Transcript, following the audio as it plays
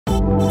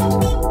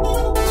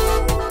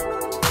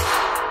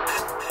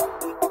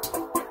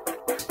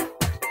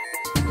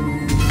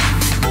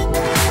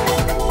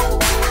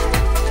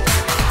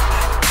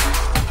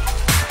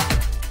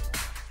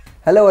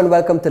Hello and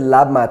welcome to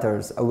Lab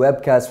Matters, a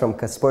webcast from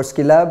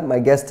Kaspersky Lab. My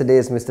guest today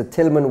is Mr.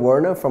 Tillmann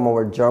Werner from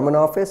our German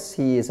office.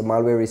 He is a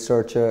malware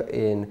researcher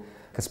in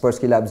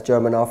Kaspersky Lab's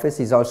German office.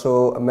 He's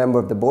also a member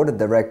of the board of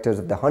directors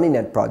of the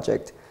HoneyNet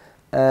project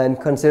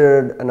and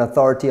considered an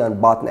authority on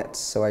botnets.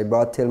 So I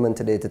brought Tillmann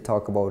today to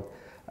talk about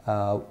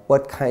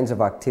what kinds of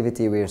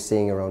activity we are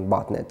seeing around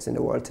botnets in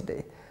the world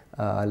today.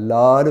 A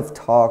lot of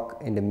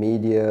talk in the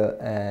media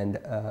and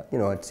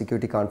at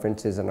security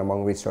conferences and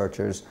among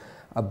researchers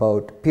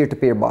about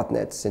peer-to-peer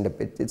botnets.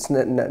 It's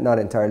not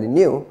entirely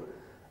new,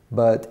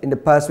 but in the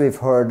past we've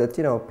heard that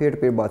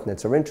peer-to-peer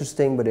botnets are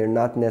interesting, but they're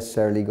not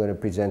necessarily going to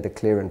present a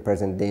clear and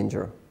present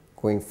danger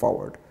going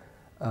forward.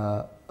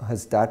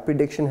 Has that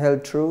prediction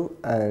held true?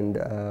 And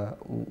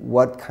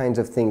what kinds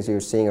of things are you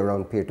seeing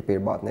around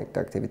peer-to-peer botnet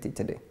activity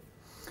today?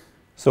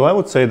 So I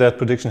would say that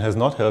prediction has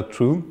not held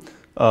true.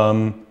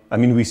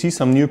 We see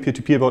some new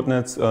peer-to-peer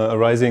botnets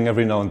arising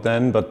every now and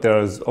then, but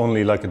there's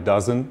only like a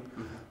dozen.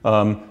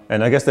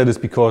 And I guess that is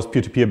because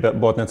peer-to-peer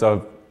botnets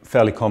are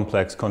fairly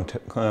complex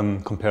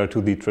compared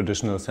to the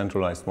traditional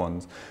centralized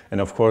ones.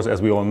 And of course,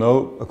 as we all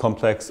know, a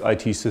complex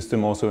IT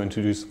system also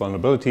introduces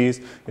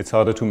vulnerabilities. It's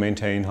harder to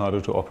maintain,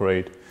 harder to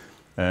operate.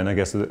 And I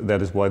guess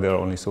that is why there are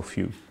only so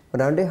few.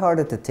 But aren't they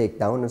harder to take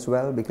down as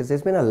well? Because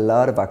there's been a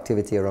lot of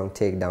activity around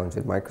takedowns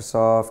with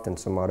Microsoft and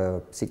some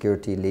other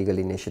security legal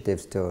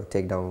initiatives to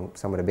take down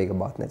some of the bigger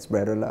botnets,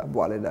 Breeder Lab,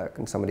 Wallet,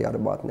 and some of the other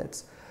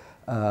botnets.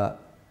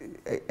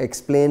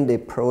 Explain the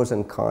pros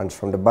and cons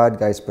from the bad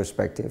guy's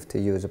perspective to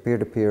use a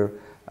peer-to-peer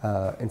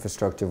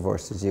infrastructure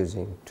versus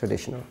using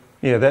traditional.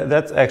 Yeah,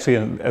 that's actually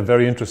a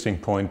very interesting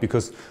point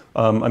because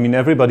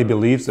everybody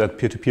believes that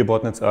peer-to-peer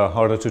botnets are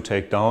harder to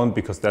take down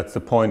because that's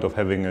the point of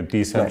having a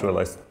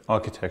decentralized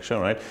architecture,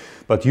 right?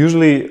 But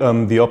usually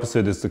the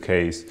opposite is the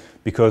case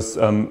because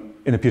in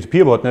a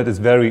peer-to-peer botnet it's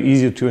very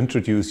easy to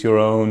introduce your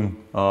own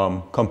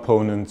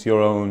components,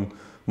 your own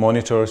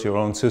monitors, your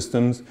own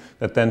systems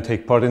that then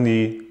take part in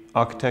the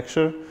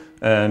architecture,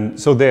 and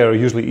so they are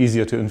usually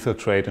easier to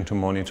infiltrate and to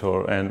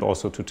monitor and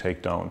also to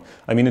take down.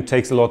 It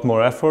takes a lot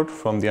more effort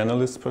from the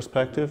analyst's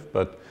perspective,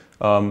 but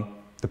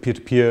the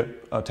peer-to-peer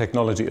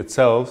technology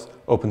itself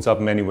opens up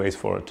many ways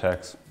for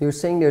attacks. You're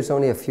saying there's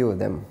only a few of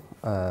them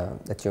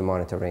that you're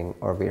monitoring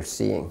or we're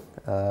seeing.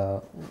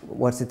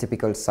 What's the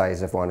typical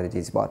size of one of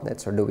these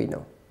botnets, or do we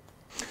know?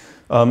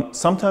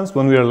 Sometimes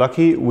when we are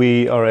lucky,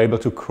 we are able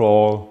to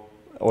crawl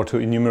or to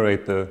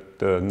enumerate the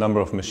number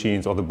of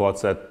machines or the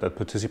bots that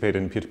participate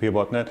in peer-to-peer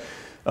botnet.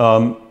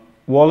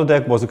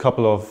 Wallet was a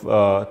couple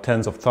of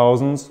tens of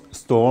thousands.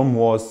 Storm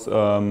was,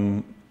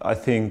 I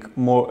think,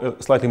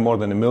 slightly more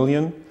than 1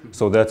 million,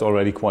 so that's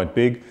already quite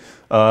big.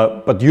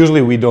 But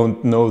usually we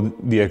don't know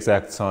the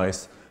exact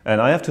size.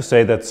 And I have to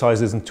say that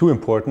size isn't too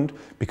important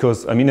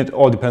because, it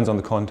all depends on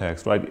the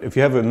context, right? If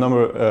you have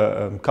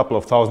a couple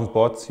of thousand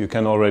bots, you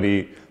can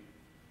already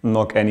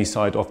knock any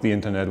site off the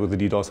internet with a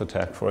DDoS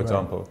attack, for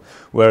example.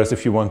 Whereas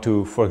if you want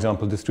to, for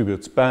example,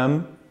 distribute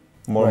spam,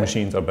 more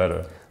machines are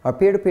better. Are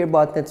peer-to-peer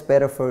botnets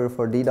better for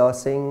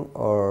DDoSing,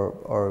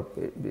 or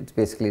it's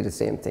basically the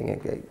same thing?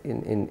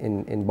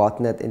 In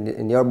botnet,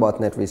 in your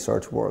botnet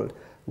research world,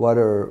 what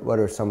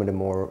are some of the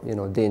more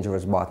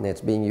dangerous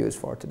botnets being used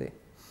for today?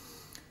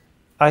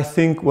 I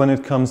think when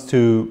it comes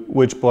to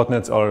which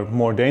botnets are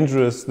more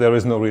dangerous, there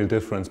is no real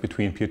difference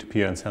between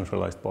peer-to-peer and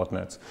centralized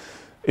botnets.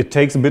 It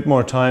takes a bit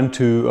more time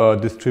to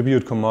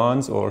distribute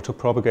commands or to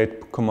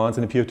propagate commands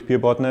in a peer-to-peer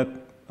botnet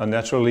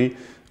naturally,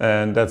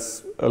 and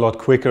that's a lot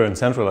quicker in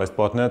centralized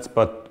botnets,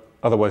 but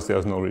otherwise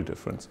there's no real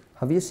difference.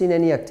 Have you seen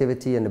any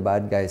activity on the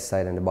bad guys'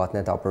 side and the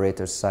botnet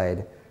operators'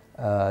 side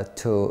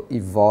to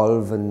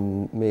evolve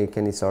and make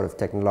any sort of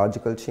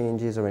technological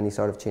changes or any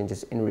sort of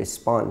changes in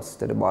response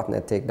to the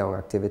botnet takedown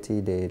activity,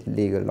 the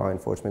legal law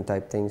enforcement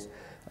type things?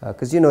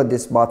 Because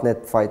this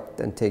botnet fight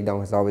and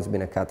takedown has always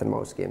been a cat and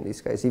mouse game. These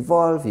guys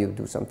evolve, you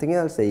do something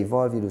else, they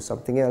evolve, you do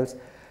something else.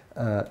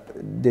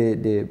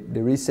 The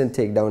recent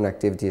takedown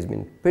activity has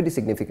been pretty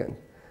significant.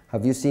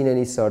 Have you seen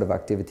any sort of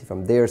activity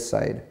from their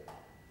side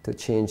to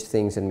change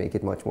things and make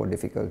it much more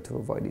difficult to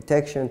avoid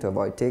detection, to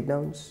avoid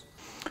takedowns?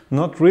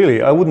 Not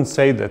really. I wouldn't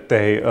say that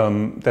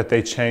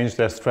they changed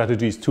their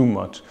strategies too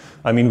much.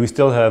 We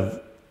still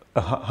have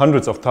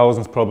hundreds of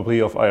thousands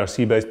probably of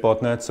IRC-based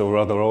botnets, so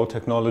rather old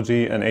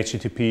technology, and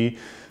HTTP.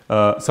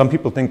 Some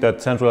people think that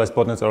centralized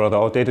botnets are rather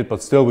outdated,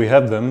 but still we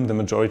have them. The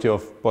majority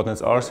of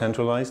botnets are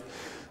centralized.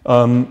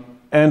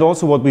 And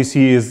also what we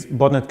see is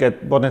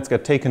botnets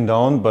get taken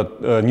down,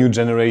 but new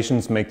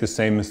generations make the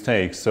same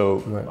mistakes.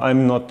 So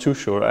I'm not too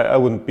sure. I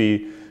wouldn't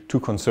be too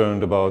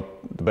concerned about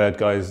the bad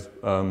guys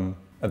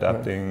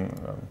adapting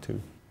to.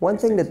 One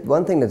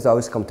thing that's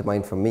always come to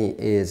mind for me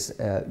is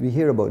we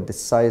hear about the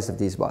size of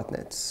these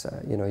botnets.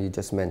 You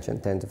just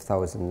mentioned tens of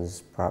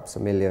thousands, perhaps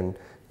 1 million.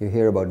 You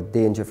hear about the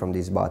danger from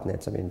these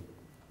botnets.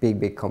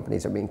 Big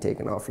companies are being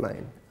taken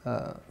offline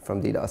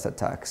from DDoS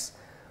attacks.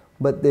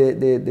 But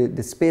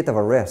the spate of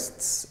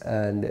arrests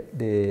and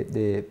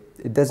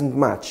it doesn't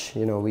match.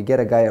 We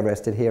get a guy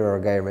arrested here or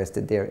a guy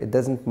arrested there. It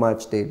doesn't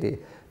match the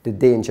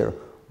danger.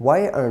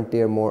 why aren't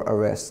there more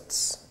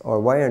arrests, or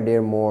why aren't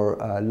there more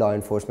law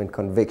enforcement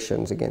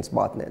convictions against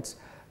botnets?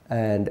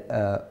 And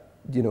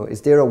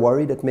is there a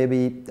worry that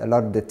maybe a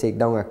lot of the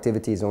takedown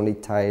activity is only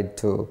tied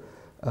to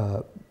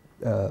a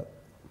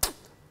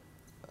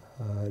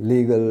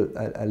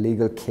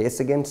legal case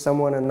against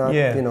someone, and not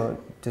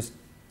just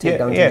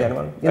takedowns in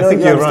general? I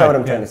think you're right. What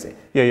I'm trying to say.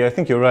 Yeah, I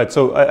think you're right.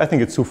 So I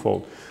think it's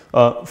twofold.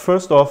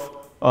 First off,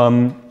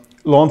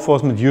 law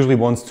enforcement usually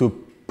wants to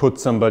put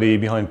somebody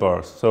behind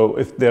bars. So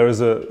if there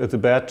is a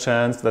bad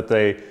chance that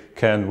they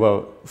can,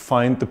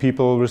 find the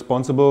people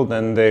responsible,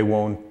 then they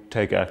won't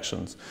take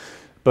actions.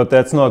 But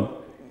that's not,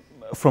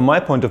 from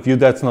my point of view,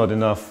 that's not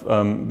enough,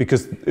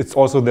 because it's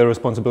also their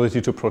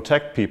responsibility to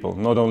protect people,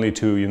 not only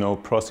to,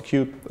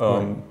 prosecute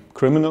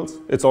criminals.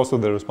 It's also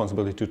their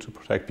responsibility to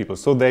protect people.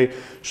 So they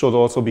should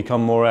also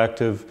become more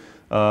active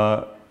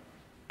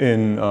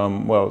in,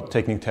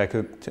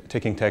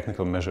 taking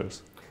technical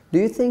measures. Do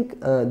you think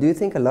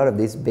a lot of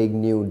these big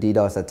new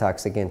DDoS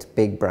attacks against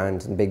big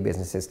brands and big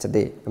businesses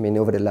today, I mean,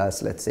 over the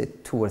last, let's say,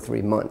 2 or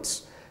 3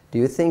 months, do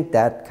you think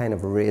that kind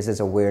of raises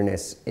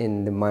awareness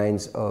in the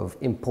minds of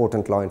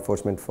important law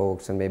enforcement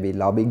folks and maybe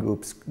lobby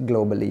groups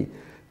globally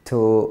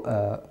to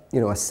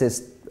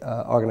assist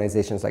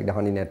organizations like the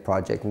HoneyNet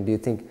project? And do you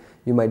think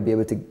you might be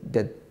able to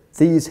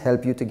these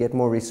help you to get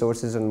more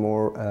resources and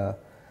more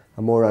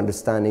more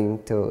understanding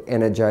to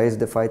energize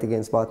the fight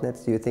against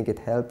botnets? Do you think it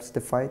helps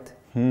the fight?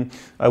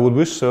 I would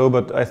wish so,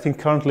 but I think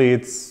currently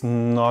it's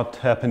not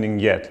happening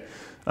yet.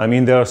 I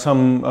mean, there are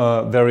some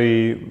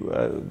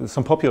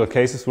some popular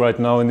cases right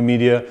now in the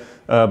media,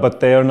 but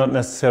they are not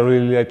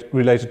necessarily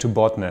related to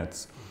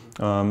botnets.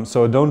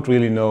 So I don't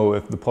really know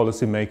if the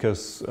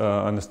policymakers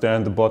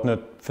understand the botnet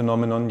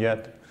phenomenon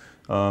yet.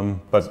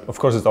 But of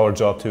course, it's our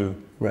job to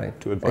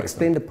advise.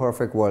 Explain the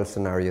perfect world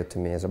scenario to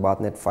me as a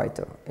botnet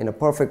fighter. In a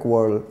perfect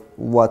world,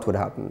 what would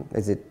happen?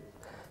 Is it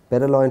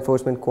better law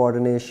enforcement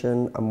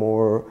coordination, a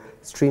more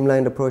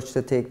streamlined approach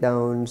to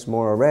takedowns,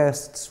 more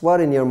arrests?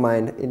 What in your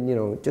mind,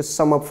 just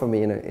sum up for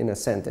me in a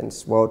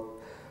sentence, what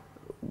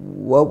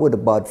would a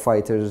botnet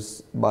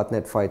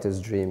fighter's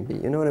dream be?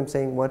 You know what I'm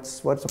saying? What's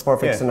a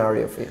perfect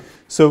scenario for you?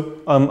 So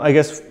I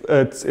guess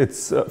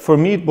it's for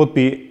me it would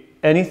be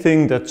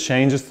anything that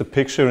changes the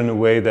picture in a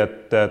way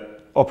that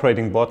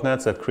operating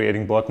botnets, that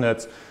creating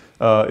botnets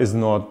is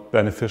not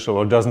beneficial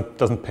or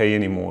doesn't pay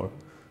anymore.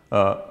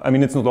 I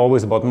mean, it's not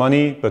always about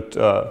money, but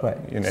so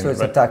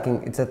it's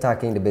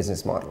attacking the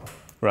business model.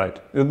 Right,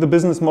 the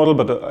business model.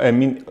 But I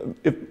mean,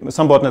 if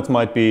some botnets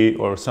might be,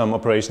 or some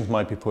operations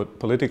might be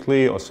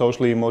politically or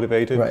socially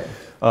motivated. Right.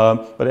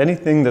 But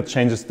anything that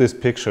changes this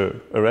picture,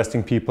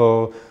 arresting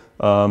people,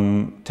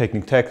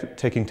 taking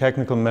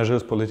technical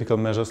measures, political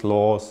measures,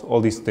 laws,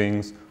 all these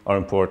things are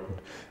important.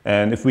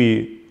 And if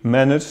we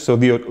manage, so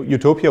the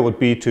utopia would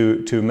be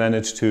to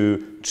manage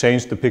to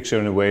change the picture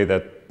in a way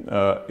that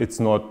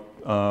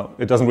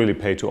it doesn't really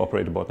pay to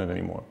operate a botnet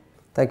anymore.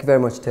 Thank you very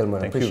much,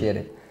 Tillmann. I appreciate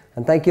it.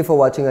 And thank you for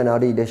watching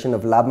another edition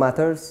of Lab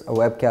Matters, a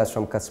webcast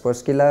from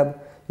Kaspersky Lab.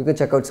 You can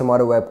check out some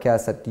other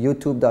webcasts at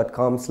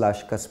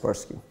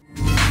youtube.com/Kaspersky.